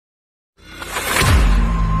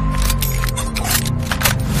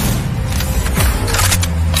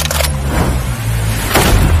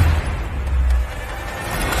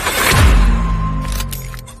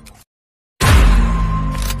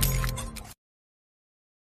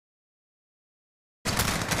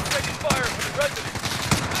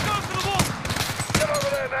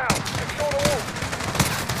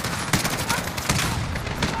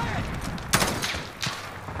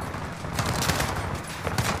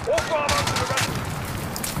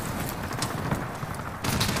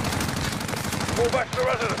Fall back to the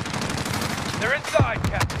residence. They're inside,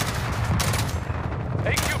 Captain.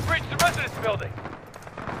 AQ breached the residence building.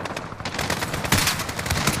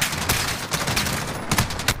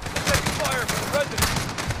 They're taking fire from the residence.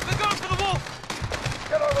 They're going for the wolf.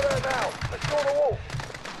 Get over there now. Secure the wolf.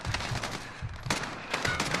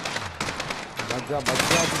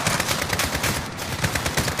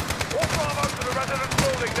 All Bravo to the residence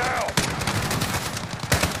building now.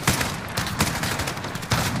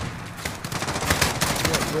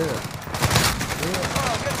 Where?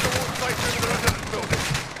 Kyle, get the wolf safe into the residence building.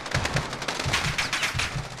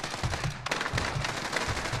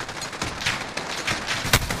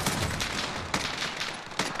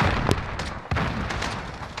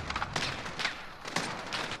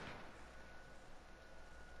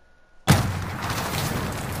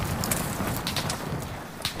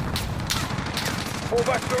 Fall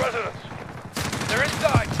back to the residence. They're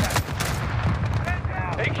inside,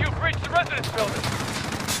 Captain. AQ breached the residence building.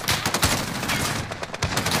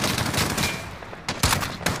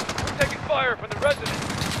 We're taking fire from the residence.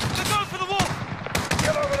 They're going for the wolf.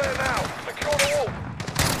 Get over there now. Secure the wolf.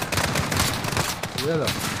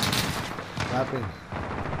 Yellow. Tapping.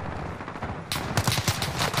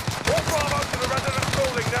 All Bravo to the residence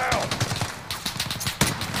building now.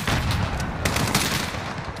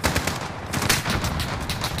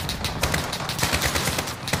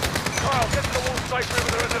 Kyle, get to the wolf safe room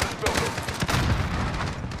in the residence building.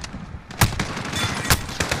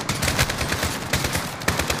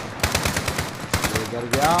 ये कर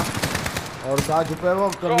गया और कहाँ छुपे वो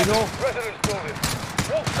कमीनो Residence building.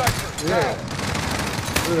 Wolf safe room ये now.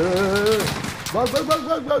 भाग भाग भाग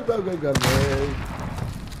भाग भाग भाग भाग घर में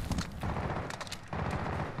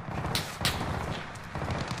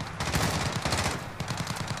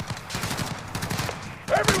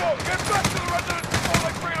Everyone, get back to the residence before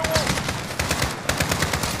they free the wolf.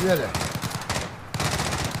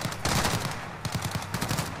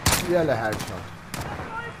 ये ले headshot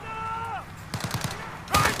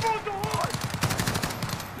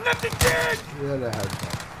Nothing did! ये ले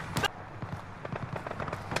headshot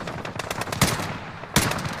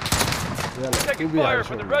ये ले Taking तू भी fire headshot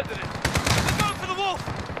from the residence. They're going for the wolf.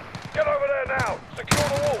 Get over there now. Secure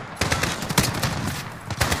the wolf.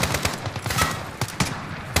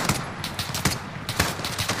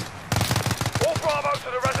 All Bravo to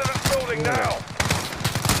the residence building now.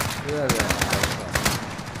 ये ले headshot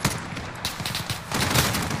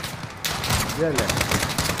ये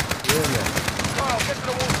ले Kyle, get to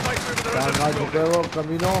the wolf safe room in the कहाँ residence छुपे building. वो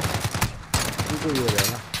कमीनो तू तो ये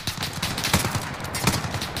रहना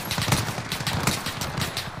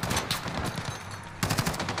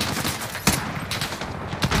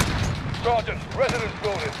Sergeant, residence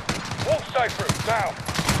building. Wolf safe room now.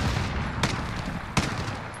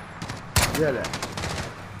 ये ले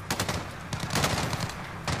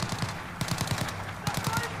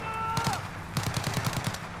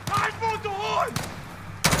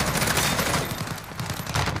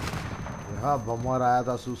यहाँ बम्बर आया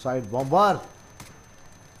था suicide बम्बर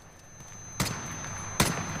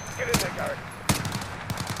Get in there, Garrett.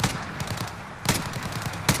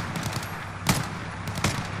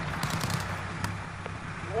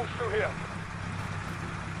 Wolf through here.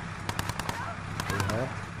 है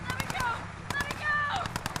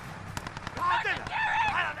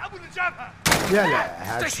ये ले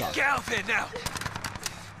headshot Get out of here now.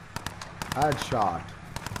 headshot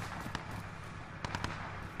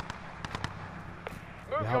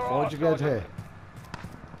यहाँ पहुंच गए थे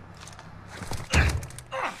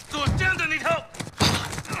Doors down, don't need help.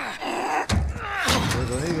 ये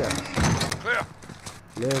तो नहीं गया Clear.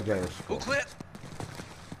 ले गए उसको All clear.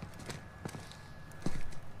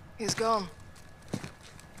 He's gone.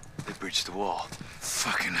 They breached the wall.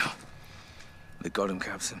 Fucking hell. They got him,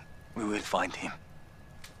 Captain. We will find him.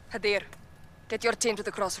 Hadir, get your team to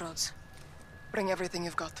the crossroads. Bring everything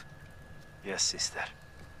you've got. Yes, sister.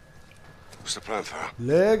 What's the plan, Farah?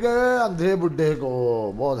 ले गए अंधे बुड्ढे को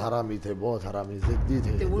बहुत हरामी थे बहुत हरामी जिद्दी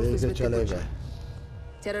थे The wolf is लेके with the चले butcher.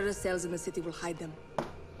 गए Terrorist cells in the city will hide them.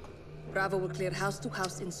 Bravo will clear house to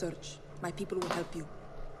house in search. My people will help you.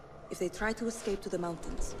 If they try to escape to the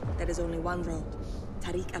mountains, there is only one road.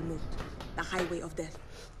 Tariq al-Mut, the highway of death.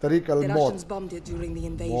 तरीक The Russians अलमौत bombed it during the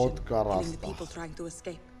invasion, मौत का killing the रास्ता people trying to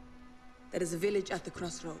escape. There is a village at the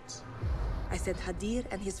crossroads. I sent Hadir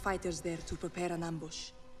and his fighters there to prepare an ambush.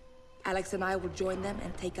 Alex and I will join them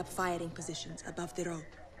and take up firing positions above the road,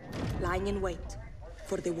 lying in wait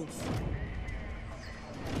for the wolf.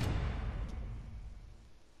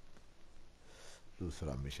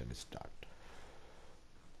 दूसरा mission start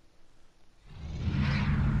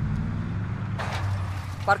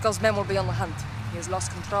Barkel's men will be on the hunt. He has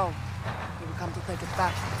lost control. He will come to take it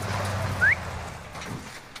back.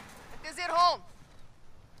 It is your home.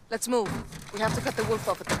 Let's move. We have to cut the wolf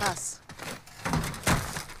off at the pass.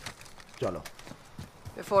 चलो.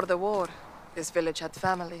 Before the war, this village had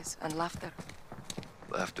families and laughter.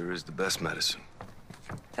 Laughter is the best medicine.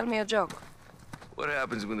 Tell me a joke. What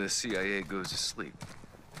happens when the CIA goes to sleep?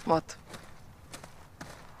 What?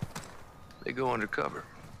 They go undercover.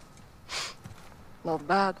 Not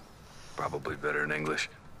bad. Probably better in English.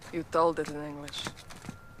 You told it in English.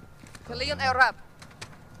 Kalian Arab.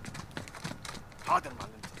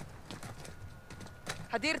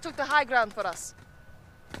 Hadir took the high ground for us.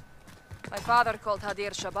 My father called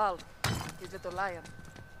Hadir Shabal, his little lion.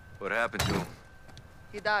 What happened to him?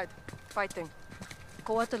 He died, fighting.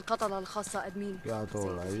 قوات القتلة الخاصة أدمين. क्या तो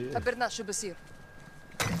हो रहा है ये? خبرنا شو بصير.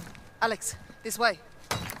 Alex, this way.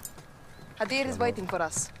 Hadir is waiting for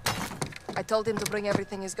us. I told him to bring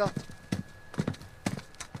everything he's got.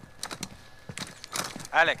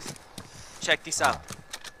 Alex, check this out.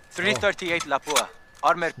 338 Lapua,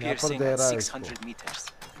 armor piercing they at रहा है 600 meters.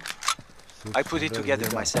 I put it together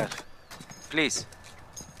myself. Please,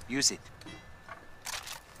 use it.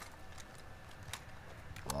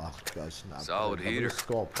 वाह क्या snap. Solid heater.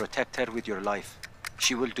 Scope. Protect her with your life.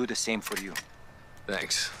 She will do the same for you.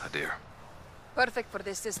 Thanks, Hadir. Perfect for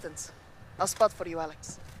this distance. I'll spot for you,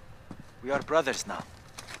 Alex. We are brothers now.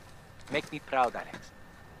 Make me proud, Alex.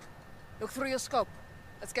 Look through your scope.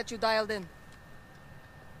 Let's get you dialed in.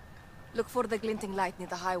 Look for the glinting light near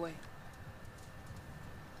the highway.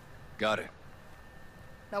 Got it.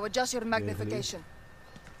 Now adjust your magnification.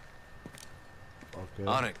 Okay.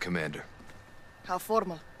 On it, Commander. How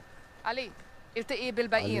formal. Ali, التقي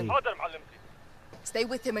بالباقيين. حاضر معلمتي. Stay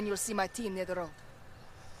with him and you'll see my team near the road.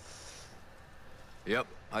 Yep,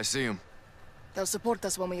 I see him. They'll support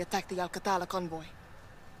us when we attack the Al-Qatala convoy.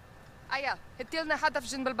 Aya, هتلنا هدف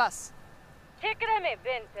جنب الباص. تكرمي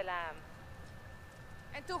بنت العم.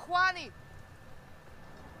 انتو اخواني.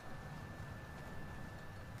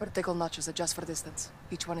 Vertical notches adjust for distance.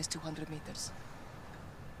 Each one is 200 meters.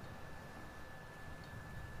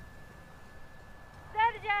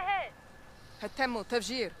 ترجع هتموا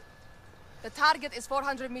تفجير. The target is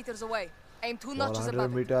 400 meters away. Aim 2 notches 400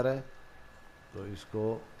 above it. Metre है तो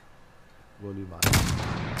इसको गोली मार.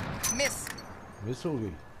 Miss. Miss हो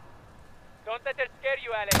गई. Don't let her scare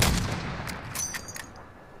you, Alex.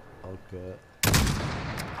 Okay.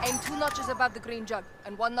 Aim 2 notches above the green jug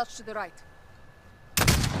and 1 notch to the right.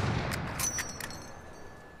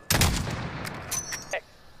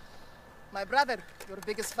 My brother, your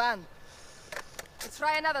biggest fan. Let's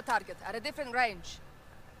try another target at a different range.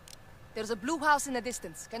 There's a blue house in the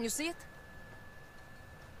distance. Can you see it?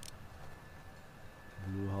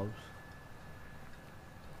 Blue house.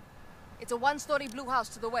 It's a 1-story blue house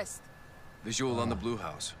to the west. Visual on the blue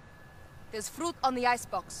house. There's fruit on the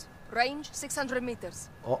icebox. Range 600 meters.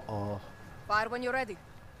 Oh. Fire when you're ready.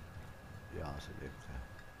 यहाँ से देखते हैं.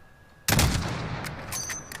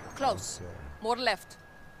 Close. Okay. More left.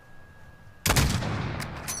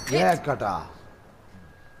 ये कटा.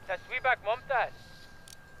 تسويبك ممتاز.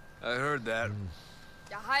 I heard that.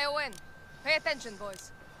 Yahayowen. Pay attention,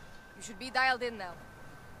 boys. You should be dialed in now.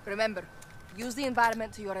 Remember, use the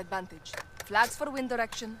environment to your advantage. Flags for wind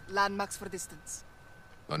direction, landmarks for distance.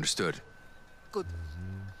 Understood. Good.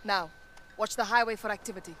 Now, watch the highway for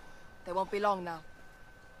activity. They won't be long now.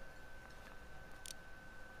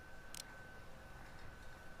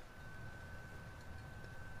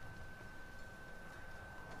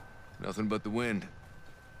 Nothing but the wind.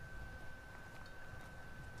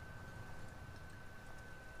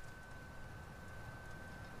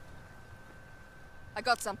 I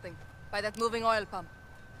got something. By that moving oil pump.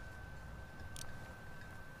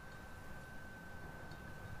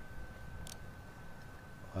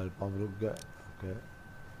 Oil pump रुक गया. Okay.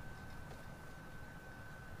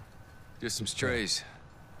 Just some strays.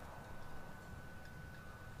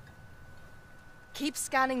 Keep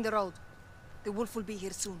scanning the road. The wolf will be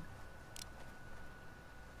here soon.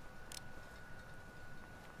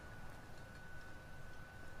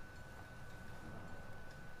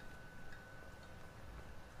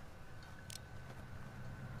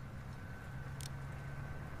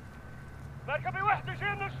 مركبي وحدة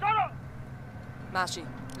جاي من الشرق. ماشي.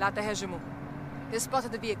 لا تهاجموا. They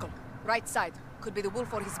spotted the vehicle. Right side. Could be the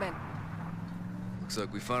wolf or his men. Looks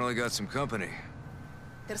like we finally got some company.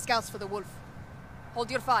 They're scouts for the wolf.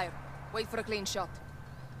 Hold your fire. Wait for a clean shot.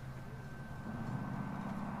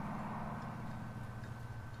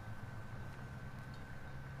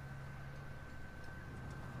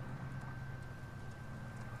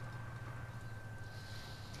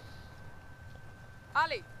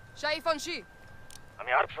 علي شايفون شي؟ عم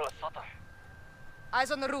يعربشوا للسطح.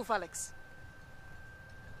 Eyes on the roof, Alex.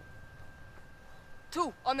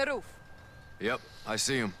 2 on the roof. Yep, I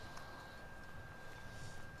see him.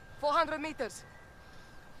 400 meters.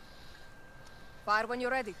 Fire when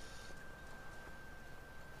you're ready.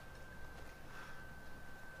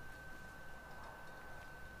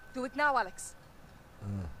 Do it now, Alex.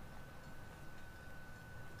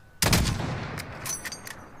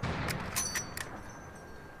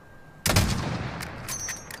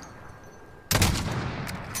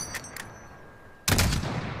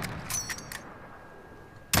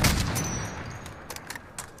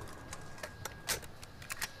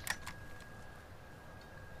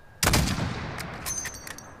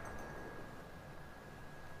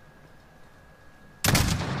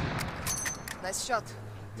 Nice shot.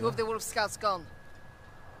 2 of the wolf scouts gone.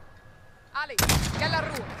 Ali, get la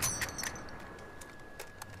room.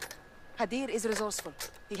 Hadir is resourceful.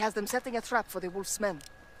 He has them setting a trap for the wolf's men.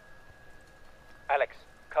 Alex,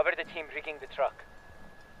 cover the team rigging the truck.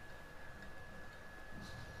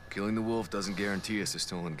 Killing the wolf doesn't guarantee us the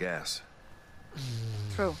stolen gas.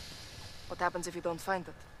 True. What happens if you don't find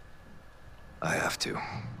it? I have to.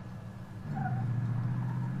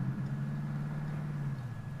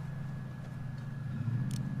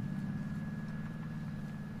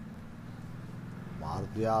 मार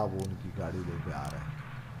दिया, वो उनकी गाड़ी लेके आ रहे हैं।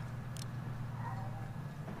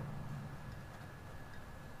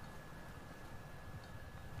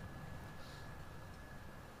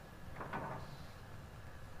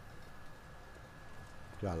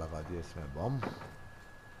 क्या लगा दिया इसमें बम?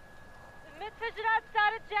 المتفجرات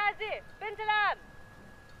صارت جاهزة بنت العم.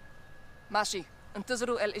 ماشي.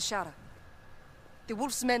 انتظروا الإشارة. The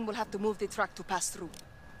wolf's men will have to move the truck to pass through.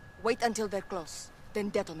 Wait until they're close, then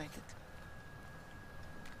detonate it.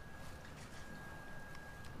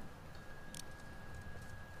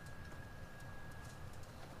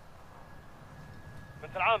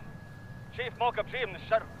 بنت العم، شايف موكب جاي من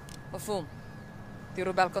الشرق. مفهوم.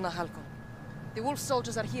 ديروا بالكم أهلكم. The wolf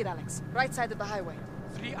soldiers are here, Alex. Right side of the highway.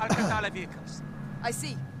 3 Alcatala vehicles. I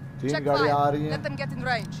see. 3 Check गाड़ियां आ रही fire. हैं। Let them get in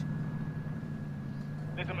range.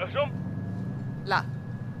 لازم نهجم؟ لا.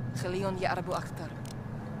 خليهم يقربوا أكثر.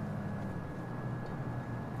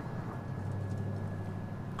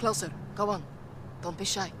 Closer. Go on. Don't be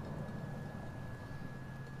shy.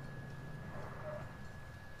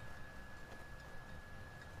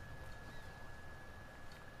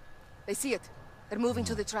 They see it. They're moving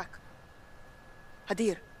to the truck.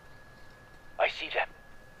 Hadir, I see them.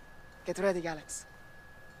 get ready, Alex.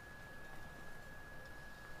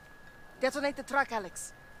 Detonate the truck,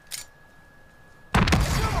 Alex.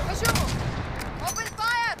 Kashumo! Open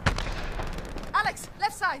fire! Alex,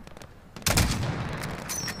 left side.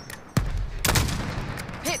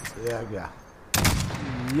 Hit! ये क्या?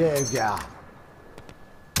 ये क्या?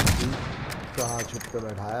 कहाँ छुप के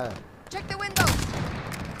बैठा है? Check the window.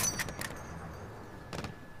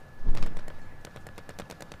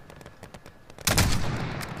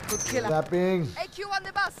 Good killer. Tapping. AQ on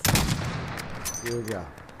the bus. ये क्या?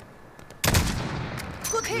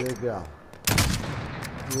 Good ये hit. क्या?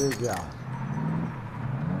 ये क्या?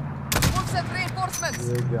 Wolf set reinforcements.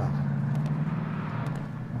 ये क्या?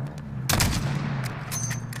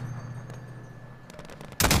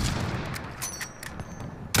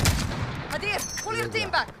 Hadir, pull your team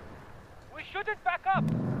back. We shouldn't back up.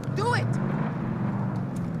 Do it.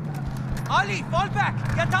 Ali, fall back!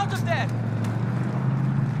 Get out of there!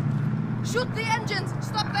 Shoot the engines.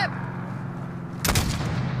 Stop them.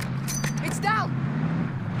 It's down.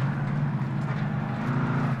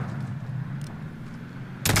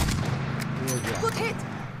 ये क्या? Good hit.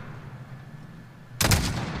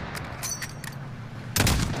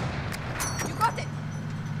 You got it.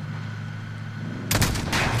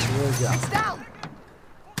 ये क्या? It's down.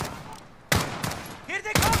 Here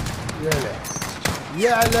they come! ये ले.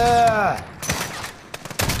 ये ले.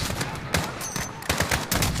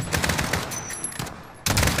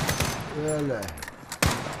 ये ले.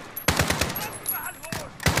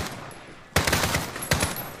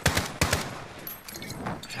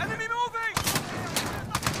 Enemy moving!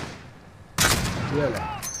 ये ले.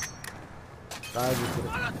 कहाँ दूसरे?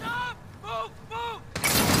 Molotov! Move! Move!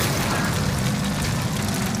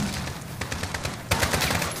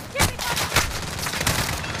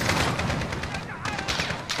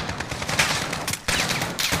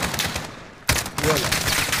 ये ले.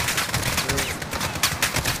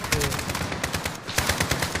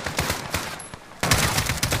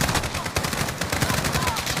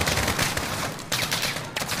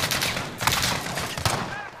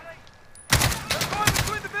 They're going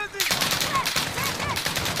between the buildings!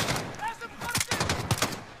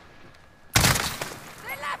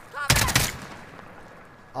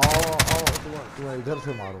 मैं इधर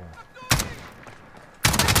से मारूं?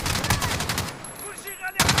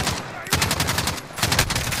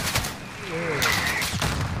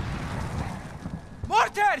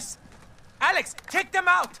 Mortars! Alex, take them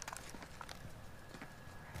out!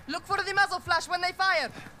 Look for the muzzle flash when they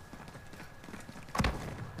fire.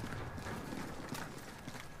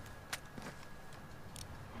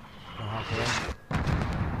 कहाँ पे?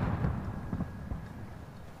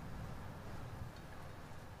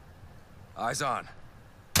 Eyes on.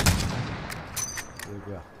 ये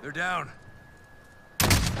क्या? They're down.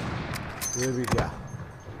 ये भी क्या?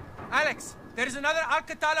 Alex, there is another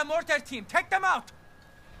Al-Qatala mortar team. Take them out!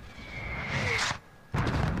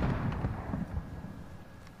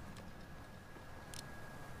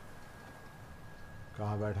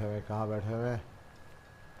 कहाँ बैठे हुए? कहाँ बैठे हुए?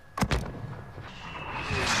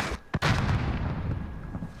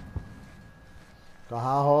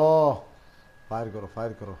 कहाँ हो? फायर करो,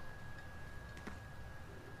 फायर करो।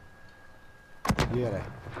 ये रहे।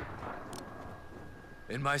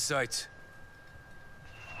 In my sights.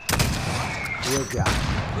 ये क्या?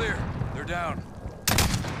 Clear. They're down.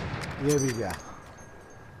 ये भी क्या?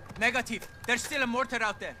 Negative. There's still a mortar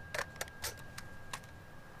out there.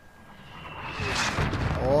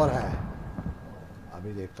 और है।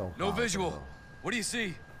 अभी देखता हूँ। No visual. What do you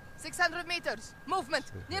see? 600 meters.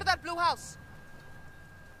 Movement near that blue house.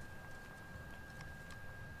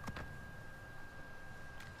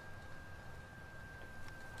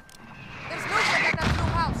 There's movement at that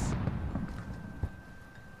blue house.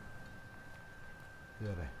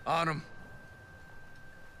 ये रहे। On them.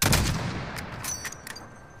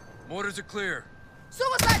 Mortars are clear.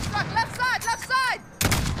 Suicide truck, left side, left side.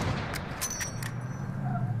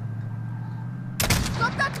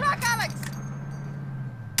 Stop that truck, Alex.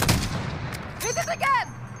 Hit it again.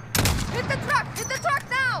 Hit the truck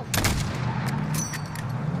now.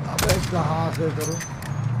 अबे कहाँ से करूँ?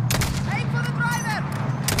 Aim for the driver.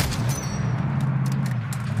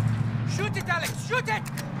 Shoot it, Alex! Shoot it!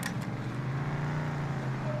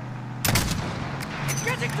 It's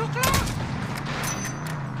getting too close!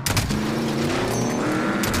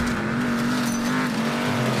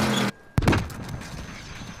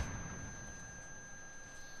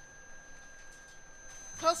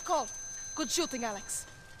 Close call. Good shooting, Alex.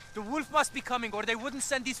 The wolf must be coming, or they wouldn't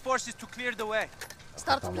send these forces to clear the way.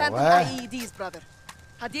 Start Come planting away. IEDs, brother.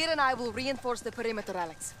 Hadir and I will reinforce the perimeter,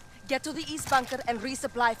 Alex. Get to the east bunker and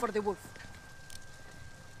resupply for the wolf.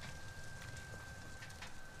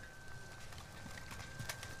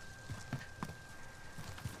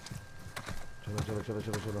 चलो चलो चलो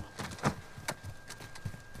चलो चलो।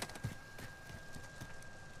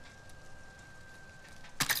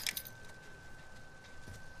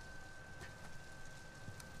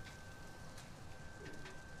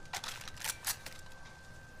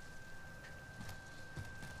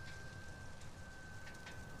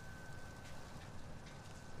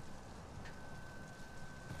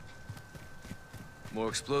 More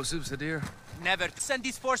explosives, Hadir? Never. Send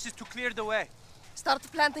these forces to clear the way. Start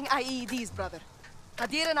planting IEDs, brother.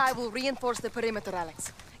 Hadir and I will reinforce the perimeter,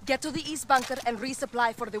 Alex. Get to the east bunker and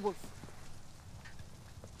resupply for the wolf.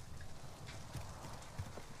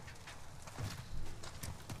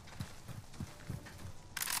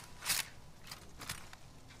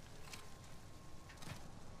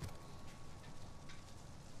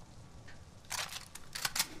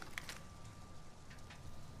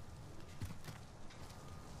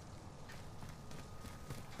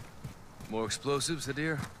 More explosives,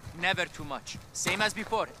 Hadir? Never too much. Same as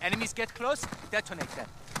before. Enemies get close, detonate them.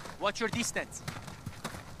 Watch your distance.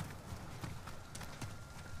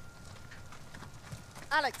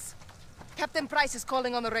 Alex, Captain Price is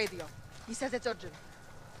calling on the radio. He says it's urgent.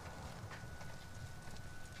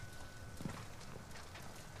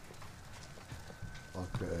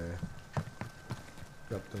 Okay.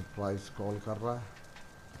 Captain Price call कर रहा है.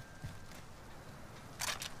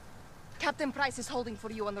 Captain Price is holding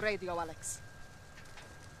for you on the radio, Alex.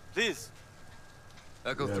 Please.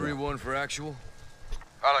 Echo Yeah. 3-1 for actual.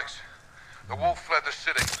 Alex, the wolf fled the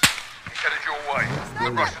city. He's headed your way.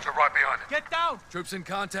 The Russians are right behind him. Get down! Troops in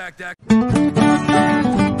contact.